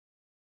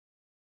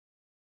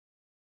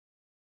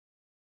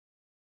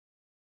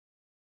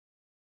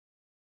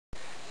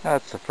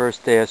That's the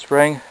first day of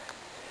spring.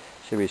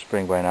 Should be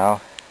spring by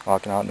now.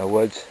 Walking out in the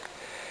woods.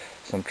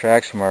 Some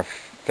tracks from our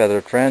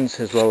feathered friends,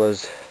 as well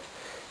as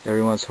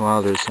every once in a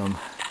while there's some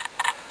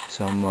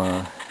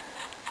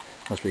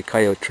must be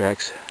coyote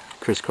tracks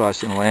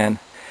crisscrossing the land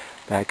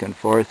back and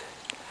forth.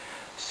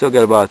 Still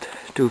got about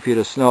 2 feet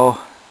of snow.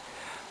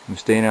 I'm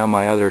staying on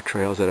my other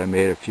trails that I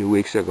made a few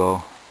weeks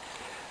ago.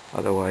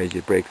 Otherwise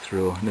you break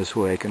through. And this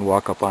way I can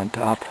walk up on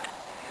top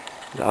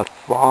without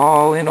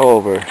falling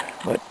over.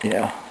 But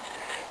yeah,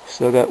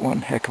 still got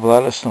one heck of a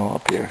lot of snow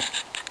up here.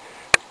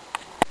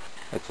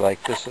 Looks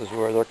like this is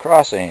where they're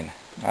crossing,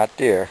 not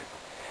deer.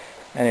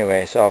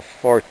 Anyway, I saw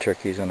 4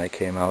 turkeys when they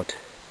came out.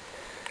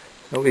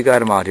 So we got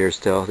them out here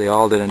still. They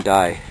all didn't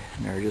die.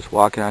 They're just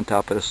walking on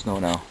top of the snow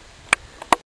now.